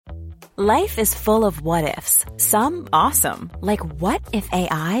Life is full of what-ifs. Some awesome, like what if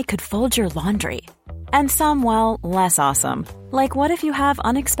AI could fold your laundry? And some, well, less awesome, like what if you have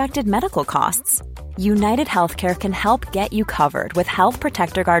unexpected medical costs? United Healthcare can help get you covered with Health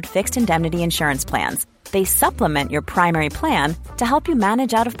Protector Guard fixed indemnity insurance plans. They supplement your primary plan to help you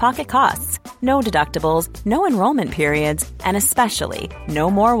manage out-of-pocket costs. No deductibles, no enrollment periods, and especially no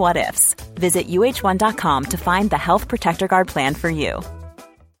more what-ifs. Visit uh1.com to find the Health Protector Guard plan for you.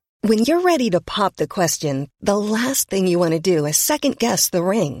 When you're ready to pop the question, the last thing you want to do is second-guess the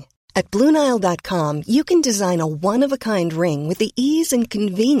ring. At BlueNile.com, you can design a one-of-a-kind ring with the ease and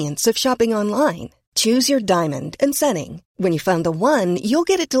convenience of shopping online. Choose your diamond and setting. When you find the one, you'll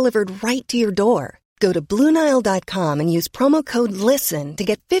get it delivered right to your door. Go to BlueNile.com and use promo code LISTEN to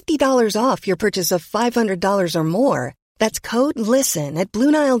get $50 off your purchase of $500 or more. That's code LISTEN at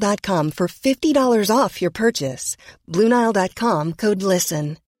BlueNile.com for $50 off your purchase. BlueNile.com, code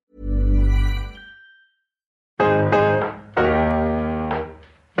LISTEN.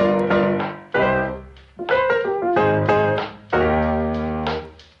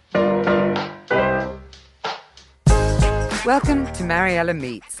 Welcome to Mariella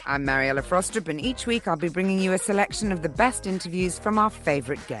Meets. I'm Mariella Frostrup, and each week I'll be bringing you a selection of the best interviews from our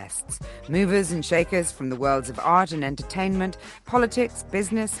favourite guests. Movers and shakers from the worlds of art and entertainment, politics,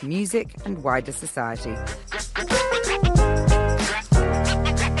 business, music, and wider society.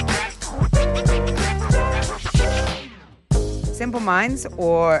 Simple Minds,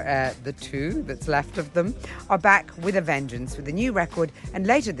 or the two that's left of them, are back with a vengeance with a new record, and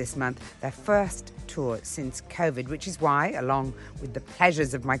later this month, their first tour since COVID, which is why, along with the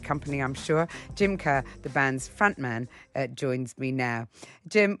pleasures of my company, I'm sure, Jim Kerr, the band's frontman, joins me now.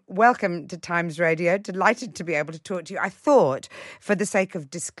 Jim, welcome to Times Radio. Delighted to be able to talk to you. I thought, for the sake of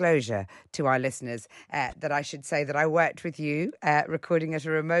disclosure to our listeners, that I should say that I worked with you recording at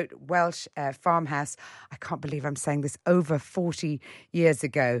a remote Welsh farmhouse. I can't believe I'm saying this, over 40 years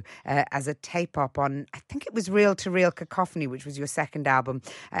ago, as a tape-op on, I think it was Reel to Reel Cacophony, which was your second album,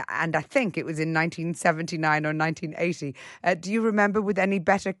 and I think it was in 1979 or 1980. Do you remember with any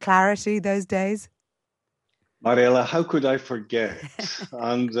better clarity those days? Mariella, how could I forget?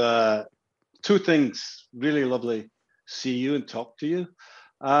 And two things, really lovely see you and talk to you.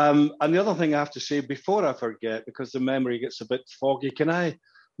 And the other thing I have to say before I forget, because the memory gets a bit foggy, can I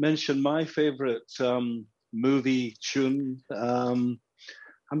mention my favourite movie tune?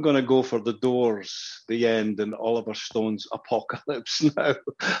 I'm going to go for The Doors, The End, and Oliver Stone's Apocalypse now.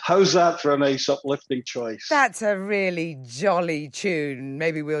 How's that for a nice uplifting choice? That's a really jolly tune.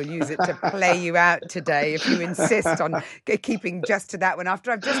 Maybe we'll use it to play you out today if you insist on keeping just to that one.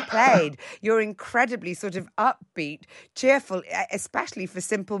 After I've just played your incredibly sort of upbeat, cheerful, especially for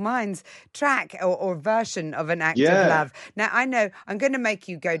Simple Minds, track or version of An Act of Love. Now, I know I'm going to make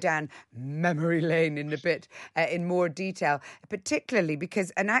you go down memory lane in a bit, in more detail, particularly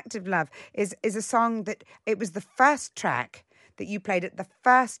because An Act of Love is a song that it was the first track that you played at the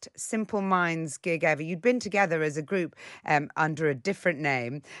first Simple Minds gig ever. You'd been together as a group under a different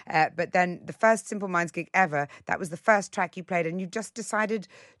name, but then the first Simple Minds gig ever, that was the first track you played, and you just decided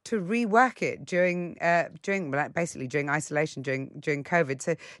to rework it during isolation, during COVID.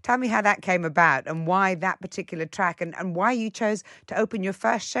 So tell me how that came about and why that particular track and why you chose to open your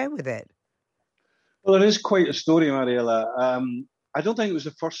first show with it. Well, it is quite a story, Mariella. I don't think it was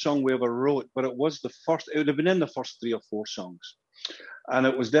the first song we ever wrote, but it was the first. It would have been in the first 3 or 4 songs. And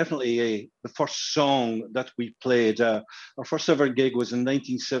it was definitely the first song that we played. Our first ever gig was in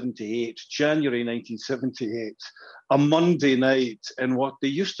 1978, January 1978, a Monday night in what they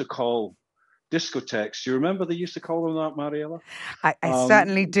used to call discotheques. Do you remember they used to call them that, Mariella? I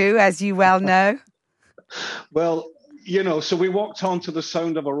certainly do, as you well know. Well, so we walked on to the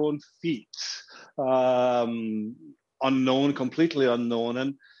sound of our own feet. Unknown, completely unknown.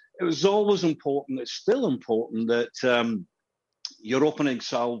 And it was always important, it's still important, that your opening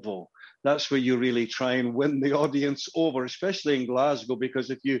salvo, that's where you really try and win the audience over, especially in Glasgow, because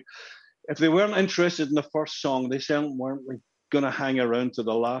if they weren't interested in the first song, they certainly weren't going to hang around to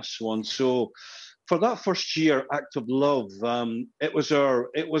the last one. So for that first year, Act of Love, it was our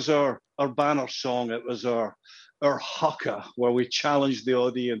banner song. It was our haka, where we challenged the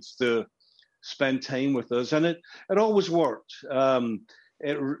audience to spend time with us, and it always worked.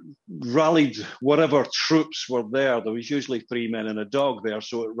 It rallied whatever troops were there. There was usually 3 men and a dog there,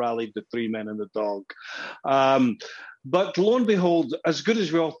 so it rallied the 3 men and the dog. But lo and behold, as good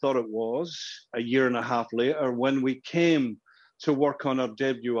as we all thought it was, a year and a half later, when we came to work on our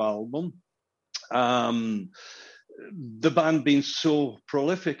debut album, the band being so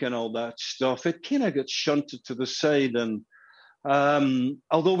prolific and all that stuff, it kind of got shunted to the side, and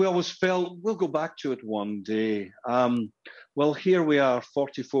Although we always felt we'll go back to it one day. Well, here we are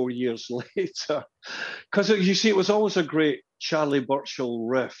 44 years later. Because you see, it was always a great Charlie Burchill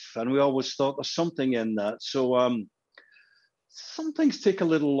riff, and we always thought there's something in that. So some things take a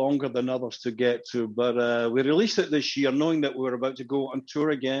little longer than others to get to, but we released it this year knowing that we were about to go on tour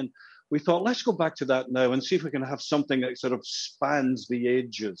again. We thought, let's go back to that now and see if we can have something that sort of spans the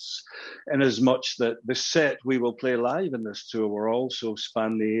ages, in as much that the set we will play live in this tour will also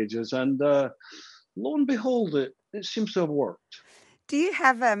span the ages. And lo and behold, it seems to have worked. Do you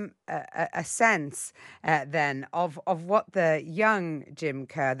have a sense then of what the young Jim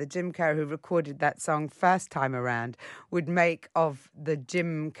Kerr, the Jim Kerr who recorded that song first time around, would make of the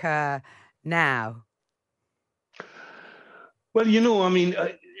Jim Kerr now? Well, I mean,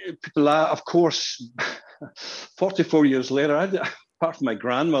 people, of course, 44 years later, apart from my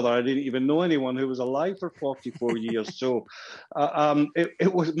grandmother, I didn't even know anyone who was alive for 44 years. So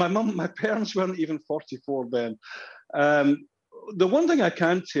it was my parents weren't even 44 then. The one thing I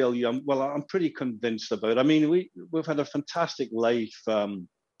can tell you, I'm pretty convinced about. I mean, we've had a fantastic life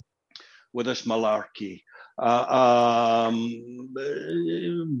with this malarkey,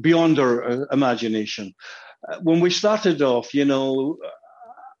 beyond our imagination. When we started off,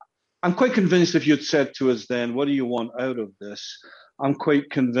 I'm quite convinced if you'd said to us then, what do you want out of this? I'm quite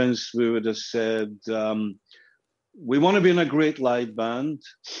convinced we would have said, we want to be in a great live band.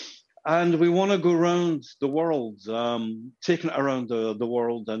 And we want to go around the world, taking it around the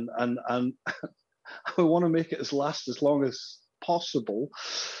world, and we want to make it last as long as possible,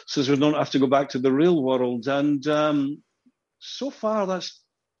 so we don't have to go back to the real world. And so far,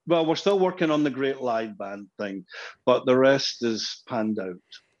 we're still working on the great live band thing, but the rest is panned out.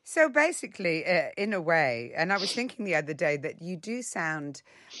 So basically, in a way, and I was thinking the other day that you do sound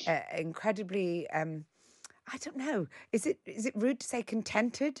incredibly. I don't know. Is it rude to say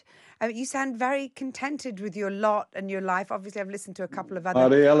contented? You sound very contented with your lot and your life. Obviously, I've listened to a couple of other.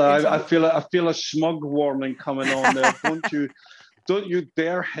 Ariella, I feel a smug warning coming on there. Don't you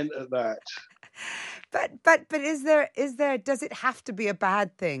dare hint at that. But is there? Does it have to be a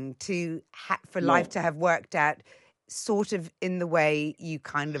bad thing for life to have worked out sort of in the way you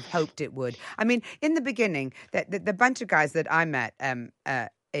kind of hoped it would? I mean, in the beginning, the bunch of guys that I met.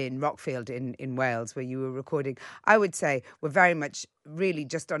 In Rockfield in Wales, where you were recording, I would say we're very much really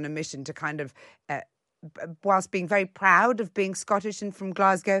just on a mission to kind of, whilst being very proud of being Scottish and from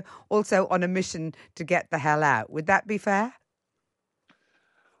Glasgow, also on a mission to get the hell out. Would that be fair?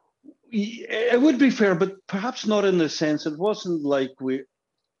 It would be fair, but perhaps not in the sense, it wasn't like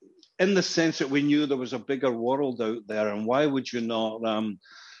in the sense that we knew there was a bigger world out there, and why would you not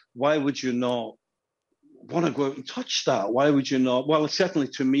want to go out and touch that? Why would you not? Well, certainly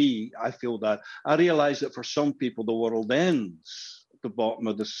to me, I feel that. I realise that for some people, the world ends at the bottom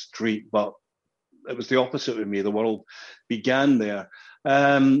of the street, but it was the opposite with me. The world began there.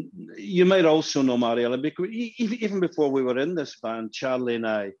 You might also know, Mariella, because even before we were in this band, Charlie and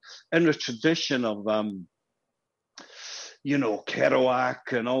I, in the tradition of,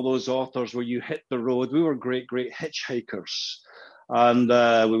 Kerouac and all those authors where you hit the road, we were great hitchhikers. And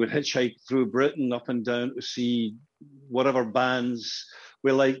we would hitchhike through Britain up and down to see whatever bands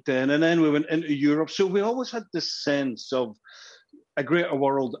we liked then. And then we went into Europe. So we always had this sense of a greater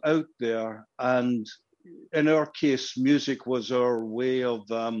world out there. And in our case, music was our way of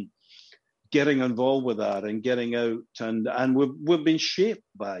getting involved with that and getting out. And we've been shaped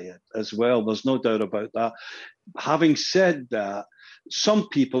by it as well. There's no doubt about that. Having said that, some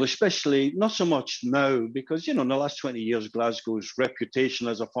people, especially not so much now, because, in the last 20 years, Glasgow's reputation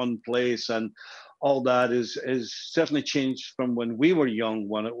as a fun place and all that is certainly changed from when we were young,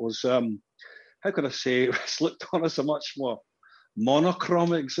 when it was, how could I say, it's looked on as a much more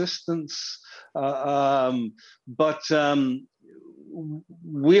monochrome existence. But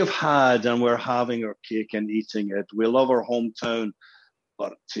we have had and we're having our cake and eating it. We love our hometown,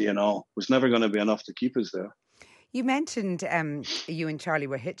 but, was never going to be enough to keep us there. You mentioned you and Charlie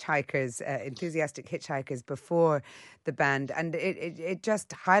were hitchhikers, enthusiastic hitchhikers before the band, and it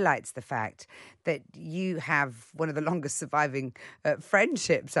just highlights the fact that you have one of the longest surviving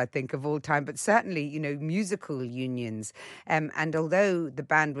friendships, I think, of all time, but certainly, musical unions. And although the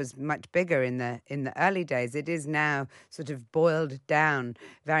band was much bigger in the early days, it is now sort of boiled down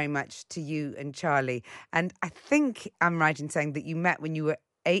very much to you and Charlie. And I think I'm right in saying that you met when you were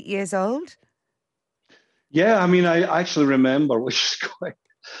 8 years old? Yeah, I mean, I actually remember, which is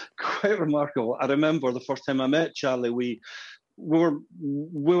quite remarkable. I remember the first time I met Charlie. We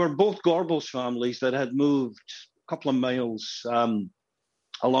were both Gorbals families that had moved a couple of miles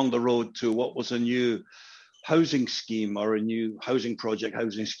along the road to what was a new housing scheme or a new housing project,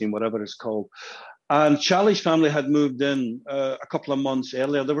 housing scheme, whatever it's called. And Charlie's family had moved in a couple of months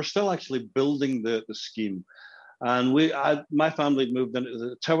earlier. They were still actually building the scheme. And my family had moved into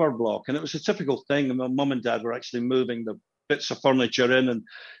the tower block, and it was a typical thing. My mum and dad were actually moving the bits of furniture in, and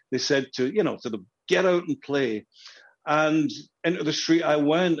they said to them, get out and play. And into the street I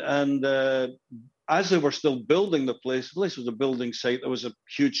went, and as they were still building the place was a building site. There was a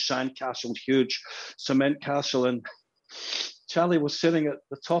huge sand castle, huge cement castle, and Charlie was sitting at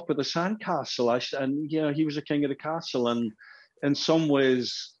the top of the sand castle. And he was the king of the castle. And in some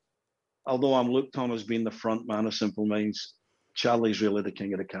ways, although I'm looked on as being the front man of Simple Minds, Charlie's really the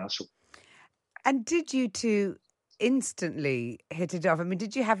king of the castle. And did you two instantly hit it off? I mean,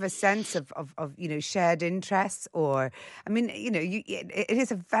 did you have a sense of shared interests? Or, I mean, it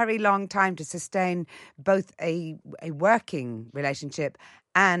is a very long time to sustain both a working relationship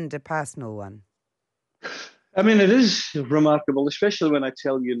and a personal one. I mean, it is remarkable, especially when I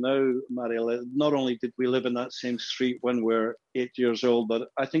tell you now, Mariella, not only did we live in that same street when we were 8 years old, but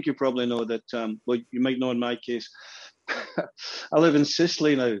I think you probably know that, you might know in my case, I live in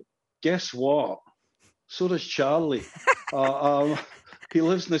Sicily now. Guess what? So does Charlie. He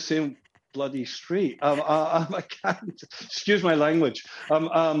lives in the same bloody street. I can't, excuse my language.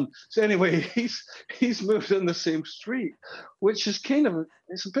 So anyway, he's moved in the same street, which is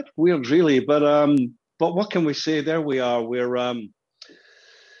it's a bit weird, really, but what can we say? There we are. We're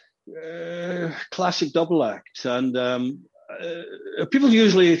classic double act. And people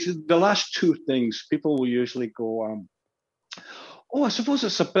usually, the last two things, people will usually go, I suppose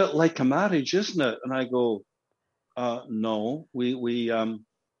it's a bit like a marriage, isn't it? And I go, no, we don't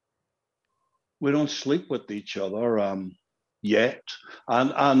sleep with each other yet.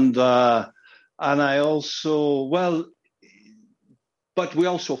 And I also, but we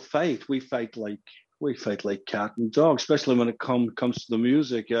also fight. We fight like cat and dog, especially when it comes to the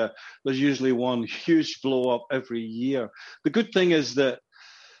music. There's usually one huge blow up every year. The good thing is that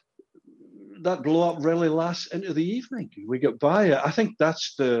blow up really lasts into the evening. We get by it. I think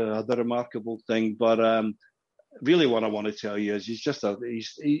that's the remarkable thing. But really, what I want to tell you is he's just a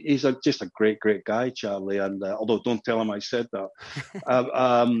great guy, Charlie. And although don't tell him I said that,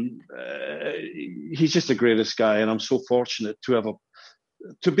 he's just the greatest guy. And I'm so fortunate to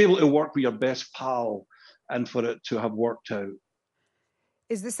be able to work with your best pal and for it to have worked out.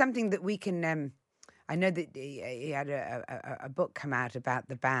 Is there something that we can... I know that he had a book come out about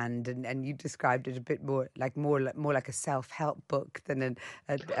the band, and you described it a bit more like a self-help book than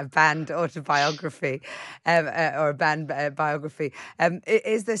a band autobiography or a band biography.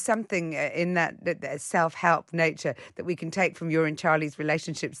 Is there something in that self-help nature that we can take from your and Charlie's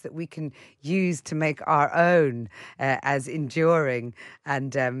relationships that we can use to make our own as enduring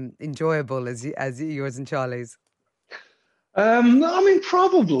and enjoyable as yours and Charlie's? I mean,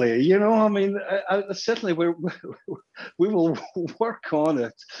 probably, certainly we will work on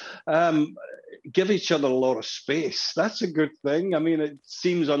it. Give each other a lot of space. That's a good thing. I mean, it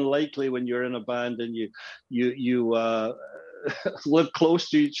seems unlikely when you're in a band and you live close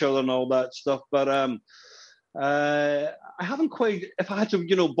to each other and all that stuff. But I haven't quite, if I had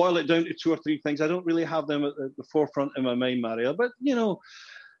to, boil it down to two or three things, I don't really have them at the forefront in my mind, Mario. But,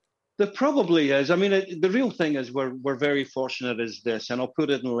 there probably is. I mean, the real thing is we're very fortunate is this, and I'll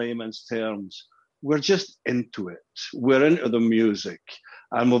put it in layman's terms. We're just into it. We're into the music,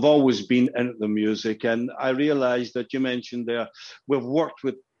 and we've always been into the music. And I realize that you mentioned there, we've worked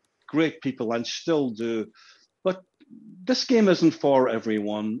with great people and still do. But this game isn't for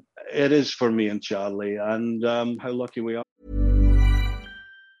everyone. It is for me and Charlie, and how lucky we are.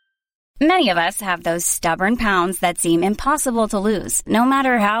 Many of us have those stubborn pounds that seem impossible to lose, no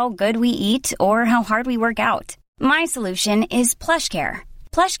matter how good we eat or how hard we work out. My solution is PlushCare.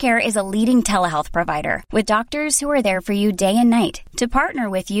 PlushCare is a leading telehealth provider with doctors who are there for you day and night to partner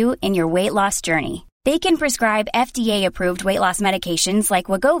with you in your weight loss journey. They can prescribe FDA-approved weight loss medications like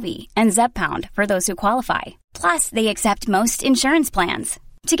Wegovy and Zepbound for those who qualify. Plus, they accept most insurance plans.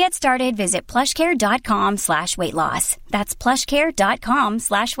 To get started, visit plushcare.com/weightloss. That's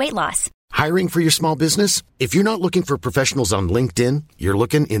plushcare.com/weightloss. Hiring for your small business? If you're not looking for professionals on LinkedIn, you're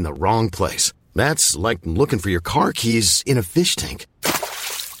looking in the wrong place. That's like looking for your car keys in a fish tank.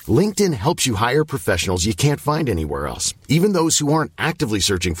 LinkedIn helps you hire professionals you can't find anywhere else, even those who aren't actively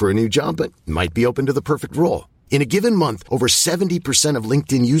searching for a new job but might be open to the perfect role. In a given month, over 70% of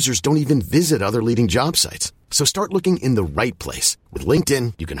LinkedIn users don't even visit other leading job sites. So start looking in the right place. With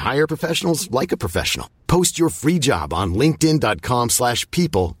LinkedIn, you can hire professionals like a professional. Post your free job on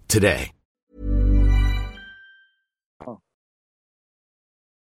linkedin.com/people today.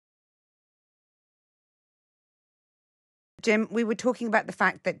 Jim, we were talking about the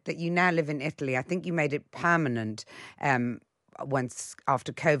fact that you now live in Italy. I think you made it permanent once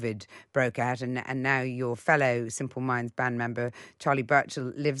after COVID broke out, and now your fellow Simple Minds band member Charlie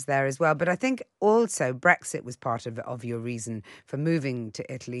Burchill lives there as well. But I think also Brexit was part of your reason for moving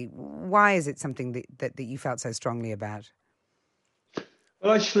to Italy. Why is it something that you felt so strongly about?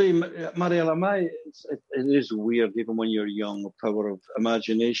 Well, actually, Mariella, it is weird, even when you're young, the power of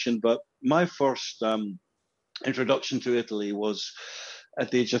imagination. But my first introduction to Italy was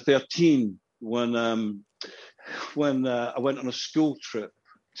at the age of 13 when I went on a school trip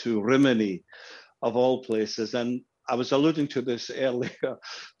to Rimini, of all places. And I was alluding to this earlier.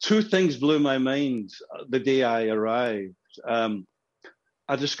 Two things blew my mind the day I arrived.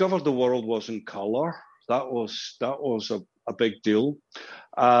 I discovered the world was in colour. That was a big deal.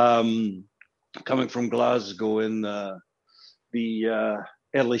 Coming from Glasgow in the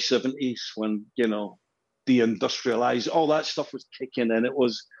early 70s, when, deindustrialized, all that stuff was kicking in. It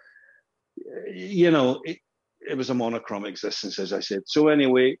was, it was a monochrome existence, as I said. So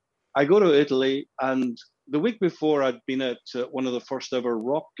anyway, I go to Italy, and the week before I'd been at one of the first ever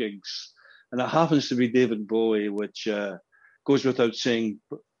rock gigs, and it happens to be David Bowie, which goes without saying,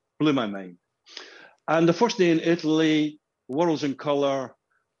 blew my mind. And the first day in Italy, world's in colour.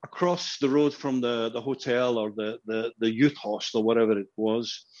 Across the road from the hotel or the youth hostel, whatever it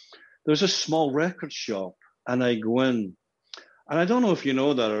was, there was a small record shop, and I go in. And I don't know if you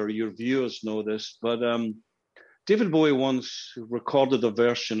know that or your viewers know this, but David Bowie once recorded a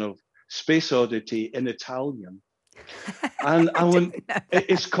version of Space Oddity in Italian. And I went,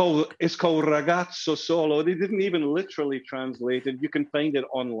 it's called Ragazzo Solo. They didn't even literally translate it. You can find it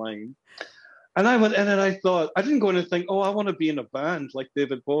online. And I went in and I thought, I didn't go in and think, I want to be in a band like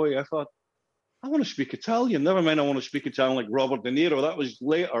David Bowie. I thought, I want to speak Italian. Never mind, I want to speak Italian like Robert De Niro. That was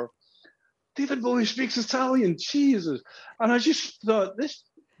later. David Bowie speaks Italian, Jesus. And I just thought,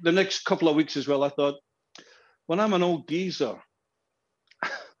 the next couple of weeks as well, I thought, when I'm an old geezer,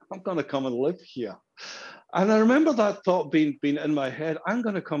 I'm going to come and live here. And I remember that thought being in my head, I'm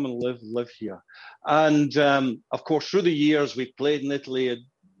going to come and live here. And of course, through the years, we played in Italy,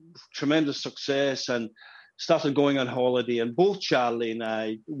 tremendous success, and started going on holiday. And both Charlie and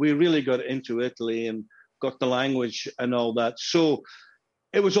I, we really got into Italy and got the language and all that. So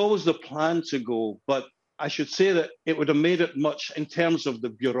it was always the plan to go, but I should say that it would have made it much in terms of the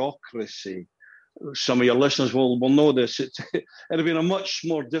bureaucracy. Some of your listeners will know this. It'd have been a much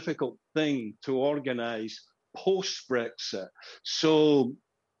more difficult thing to organise post-Brexit. So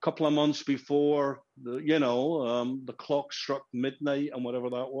a couple of months before, the clock struck midnight and whatever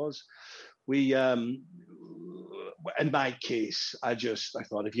that was, we, in my case, I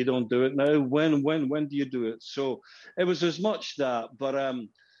thought, if you don't do it now, when do you do it? So it was as much that, but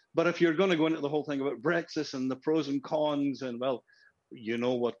if you're going to go into the whole thing about Brexit and the pros and cons, and well, you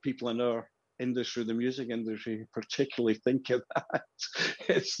know what people in our industry, the music industry particularly, think of that.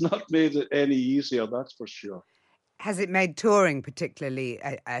 It's not made it any easier, that's for sure. Has it made touring particularly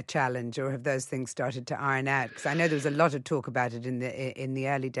a challenge, or have those things started to iron out? Because I know there was a lot of talk about it in the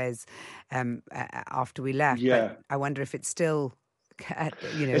early days after we left. Yeah. But I wonder if it's still,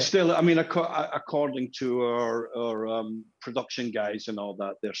 It's still, I mean, according to our production guys and all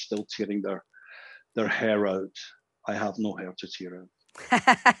that, they're still tearing their hair out. I have no hair to tear out.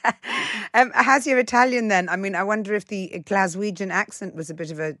 How's your Italian then? I mean, I wonder if the Glaswegian accent was a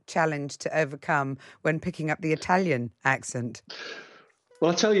bit of a challenge to overcome when picking up the Italian accent.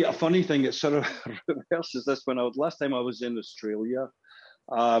 Well, I'll tell you a funny thing. It sort of reverses this. Last time I was in Australia,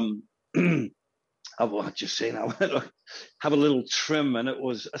 I was just saying, I went to have a little trim, and it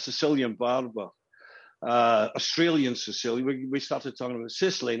was a Sicilian barber. Australian Sicily. We started talking about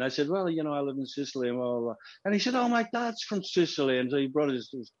Sicily, and I said, well, I live in Sicily, and blah, blah, blah. And he said, oh, my dad's from Sicily, and so he brought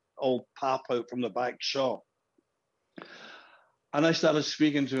his old pap out from the back shop, and I started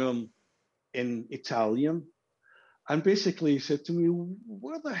speaking to him in Italian, and basically he said to me,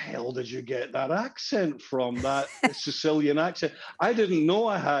 where the hell did you get that accent from, that Sicilian accent? I didn't know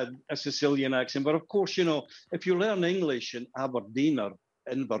I had a Sicilian accent, but of course, if you learn English in Aberdeen or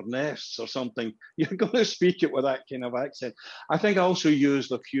Inverness or something, you're going to speak it with that kind of accent. I think I also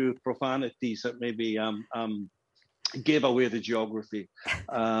used a few profanities that maybe gave away the geography.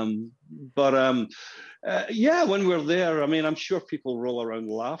 Yeah, when we're there, I mean, I'm sure people roll around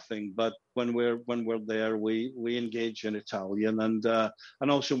laughing, but when we're there, we engage in Italian, and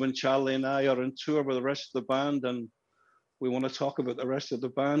also when Charlie and I are on tour with the rest of the band, and we want to talk about the rest of the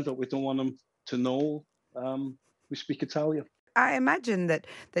band, but we don't want them to know, we speak Italian. I imagine that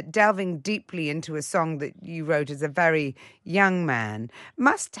delving deeply into a song that you wrote as a very young man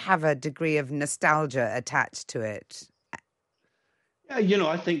must have a degree of nostalgia attached to it.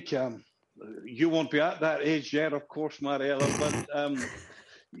 I think you won't be at that age yet, of course, Mariella, but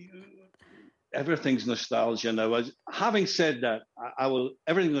everything's nostalgia now. Having said that, I will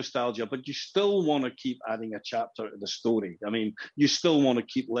everything's nostalgia, but you still want to keep adding a chapter to the story. I mean, you still want to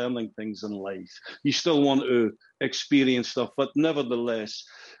keep learning things in life. You still want to experience stuff, but nevertheless,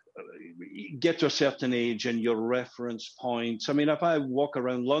 get to a certain age and your reference points. I mean, if I walk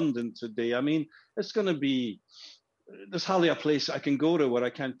around London today, I mean, it's going to be there's hardly a place I can go to where I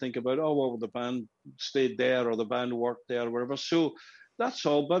can't think about, oh, well, the band stayed there or the band worked there or wherever. So that's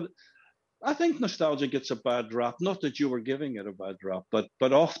all. But I think nostalgia gets a bad rap. Not that you were giving it a bad rap,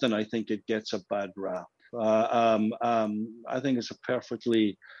 but often I think it gets a bad rap. I think it's a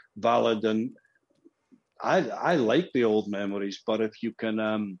perfectly valid, and I like the old memories. But if you can,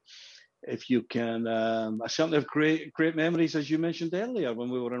 I certainly have great memories, as you mentioned earlier, when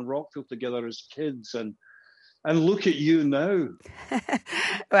we were in Rockfield together as kids, and look at you now.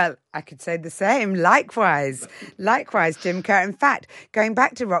 Well, I could say the same. Likewise, Jim Kerr. In fact, going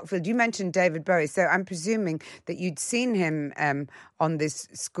back to Rockfield, you mentioned David Bowie. So I'm presuming that you'd seen him on this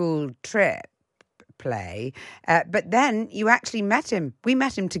school trip play, but then you actually met him. We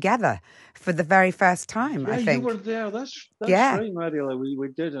met him together for the very first time, I think. You were there. That's right, Mariella. We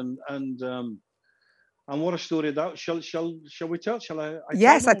did, and what a story that shall we tell? Shall I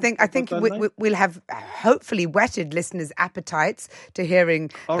yes, I think we'll have hopefully whetted listeners' appetites to hearing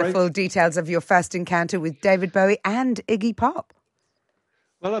full details of your first encounter with David Bowie and Iggy Pop.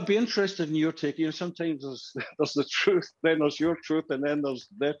 Well, I'd be interested in your take. Sometimes there's the truth, then there's your truth, and then there's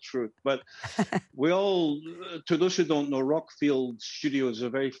their truth. But we all, to those who don't know, Rockfield Studio is a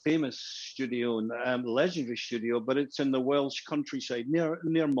very famous studio and legendary studio, but it's in the Welsh countryside near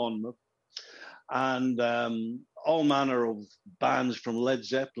Monmouth. And all manner of bands from Led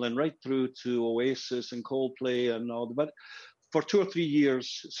Zeppelin right through to Oasis and Coldplay and all. But for 2 or 3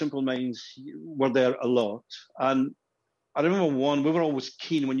 years, Simple Minds were there a lot. And I remember we were always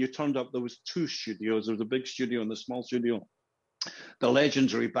keen when you turned up, there was 2 studios. There was a big studio and the small studio. The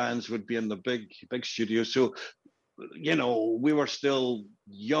legendary bands would be in the big studio. So, we were still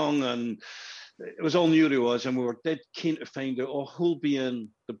young and it was all new to us, and we were dead keen to find out, who'll be in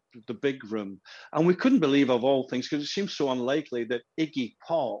the big room. And we couldn't believe, of all things, because it seems so unlikely that Iggy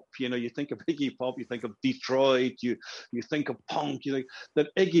Pop, you think of Iggy Pop, you think of Detroit, you think of punk, you think that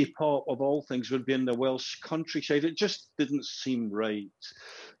Iggy Pop, of all things, would be in the Welsh countryside. It just didn't seem right.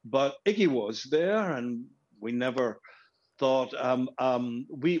 But Iggy was there, and we never thought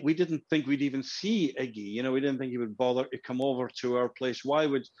we didn't think we'd even see Iggy. We didn't think he would bother to come over to our place. Why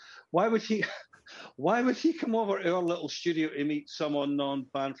would he come over to our little studio to meet some unknown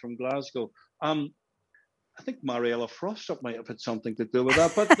band from Glasgow? I think Mariella Frostrup might have had something to do with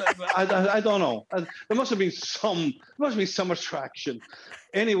that, but I don't know. There must have been some attraction.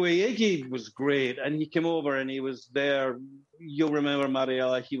 Anyway, Iggy was great, and he came over and he was there. You'll remember,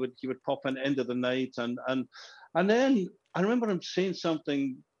 Mariella. He would pop in into the night, and then I remember him saying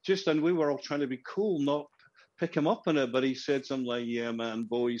something and we were all trying to be cool, not pick him up on it, but he said something like, "Yeah, man,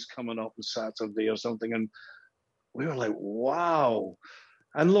 Bowie's coming up on Saturday," or something, and we were like, "Wow!"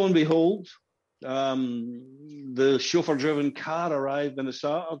 And lo and behold, the chauffeur-driven car arrived on a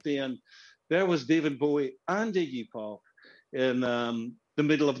Saturday, and there was David Bowie and Iggy Pop in the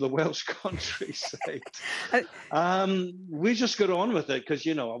middle of the Welsh countryside. We just got on with it because,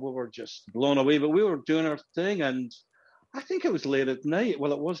 we were just blown away, but we were doing our thing, and I think it was late at night.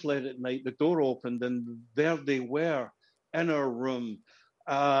 Well, it was late at night. The door opened, and there they were in our room.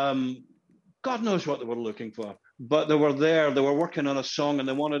 God knows what they were looking for, but they were there. They were working on a song, and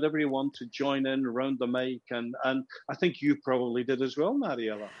they wanted everyone to join in around the mic. And I think you probably did as well,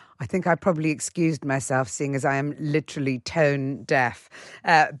 Mariella. I think I probably excused myself, seeing as I am literally tone deaf.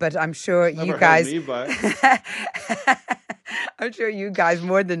 But I'm sure you guys... Held me back. I'm sure you guys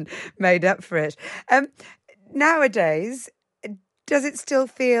more than made up for it. Nowadays, does it still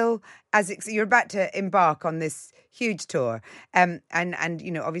feel you're about to embark on this huge tour, and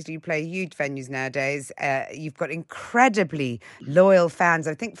obviously you play huge venues nowadays. You've got incredibly loyal fans.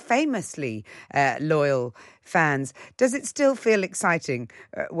 I think famously loyal fans. Does it still feel exciting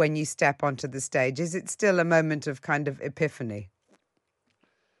when you step onto the stage? Is it still a moment of kind of epiphany?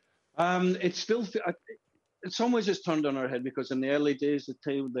 It's still. It's almost just turned on our head, because in the early days, the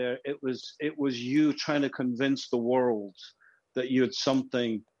time there, it was you trying to convince the world that you had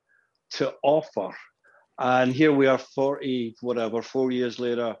something to offer. And here we are 4 years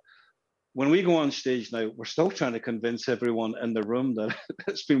later. When we go on stage now, we're still trying to convince everyone in the room that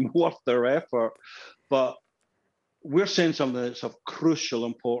it's been worth their effort. But we're saying something that's of crucial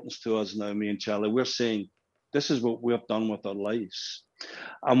importance to us now, me and Charlie. We're saying This is what we've done with our lives.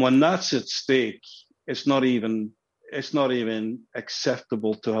 And when that's at stake, it's not even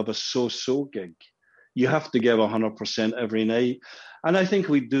acceptable to have a so-so gig. You have to give 100% every night. And I think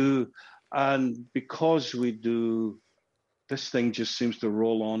we do. And because we do, this thing just seems to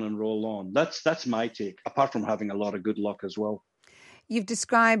roll on and roll on. That's my take, apart from having a lot of good luck as well. You've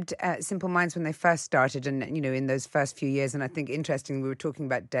described Simple Minds when they first started and, in those first few years. And I think, interestingly, we were talking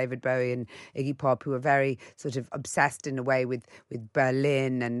about David Bowie and Iggy Pop, who were very sort of obsessed in a way with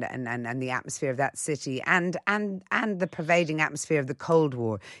Berlin and the atmosphere of that city and the pervading atmosphere of the Cold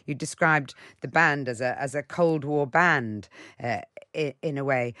War. You described the band as a Cold War band in a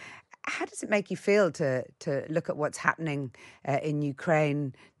way. How does it make you feel to look at what's happening in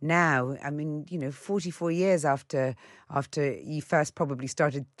Ukraine now? I mean, 44 years after you first probably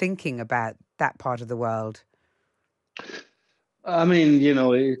started thinking about that part of the world. I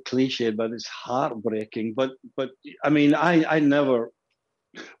mean, cliche, but it's heartbreaking. But I mean, I never.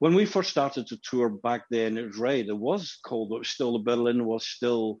 When we first started to tour back then, it was right. It was cold. It was still Berlin was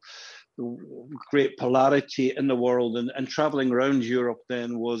still great polarity in the world, and traveling around Europe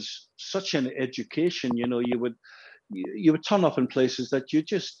then was such an education. You would turn up in places that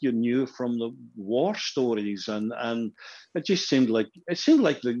you knew from the war stories, and it just seemed like the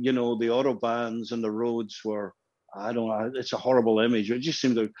the autobahns and the roads were, I don't know, it's a horrible image. It just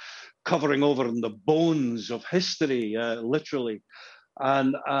seemed to be covering over in the bones of history, literally,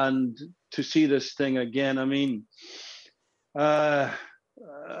 and to see this thing again. I mean.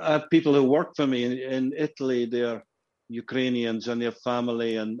 People who work for me in Italy, they're Ukrainians and their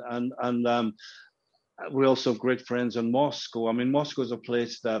family, and we also have great friends in Moscow. I mean, Moscow is a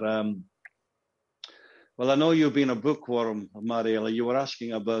place that, well, I know you've been a bookworm, Mariella. You were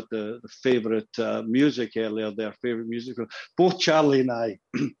asking about the favorite music earlier, their favorite music. Both Charlie and I,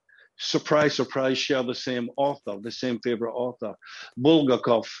 surprise, surprise, share the same author, the same favorite author,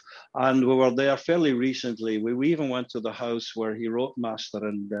 Bulgakov. And we were there fairly recently. We even went to the house where he wrote Master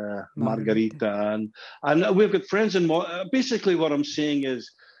and Margarita. And we've got friends in basically what I'm saying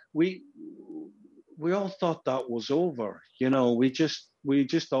is we all thought that was over. We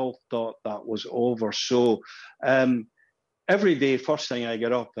just all thought that was over. So every day, first thing I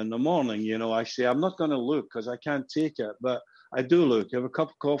get up in the morning, I say, I'm not going to look because I can't take it. But I do look. You have a cup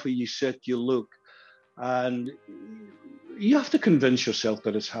of coffee, you sit, you look. And you have to convince yourself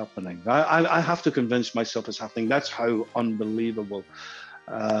that it's happening. I have to convince myself it's happening. That's how unbelievable.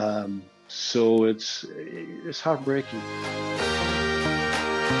 So it's heartbreaking.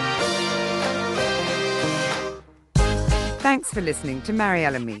 Thanks for listening to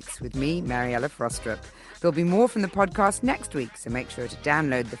Mariella Meets with me, Mariella Frostrup. There'll be more from the podcast next week, so make sure to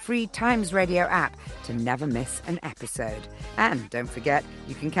download the free Times Radio app to never miss an episode. And don't forget,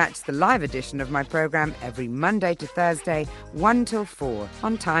 you can catch the live edition of my programme every Monday to Thursday, 1 till 4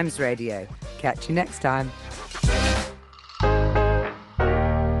 on Times Radio. Catch you next time.